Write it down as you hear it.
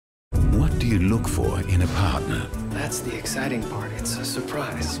you look for in a partner? That's the exciting part. It's a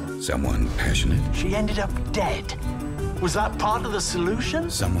surprise. Someone passionate? She ended up dead. Was that part of the solution?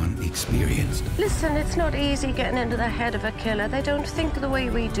 Someone experienced? Listen, it's not easy getting into the head of a killer. They don't think the way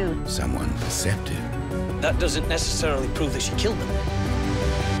we do. Someone perceptive? That doesn't necessarily prove that she killed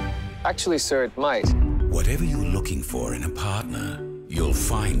them. Actually, sir, it might. Whatever you're looking for in a partner, you'll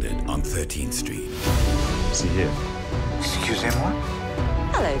find it on 13th Street. See here. Excusez-moi?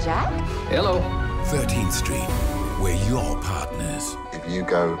 Hello, Jack. Hello. 13th Street, where you're partners. If you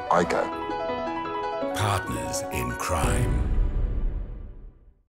go, I go. Partners in crime.